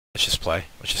Let's just play.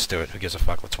 Let's just do it. Who gives a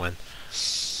fuck? Let's win.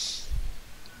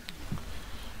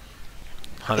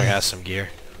 Hunter has some gear.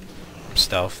 I'm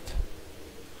stealthed.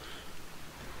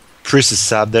 Priest is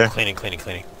sad there. Cleaning, cleaning,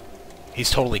 cleaning. He's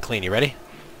totally clean. You ready?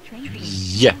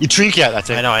 Yeah, you trinket, that's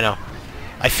it. I know, I know.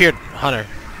 I feared Hunter.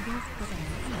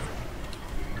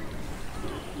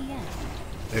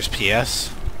 There's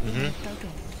PS.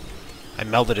 I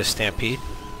melded his Stampede.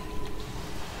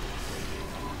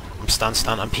 I'm stun.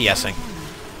 I'm PSing.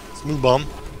 Smooth bomb.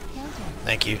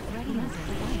 Thank you.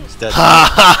 He's dead.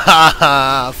 Ha ha ha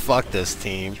ha! Fuck this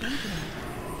team.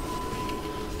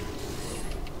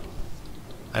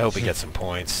 I hope he gets some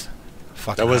points.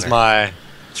 Fucking That was Hunter. my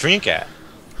trinket.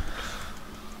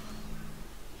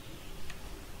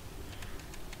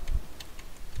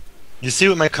 You see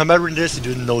with my combat rune this, you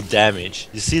do no damage.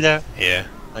 You see that? Yeah,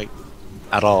 Like,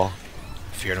 at all.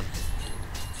 feared him.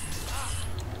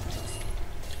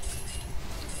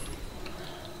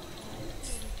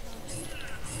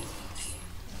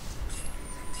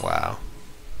 Wow.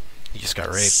 He just got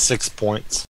raped. 6 points.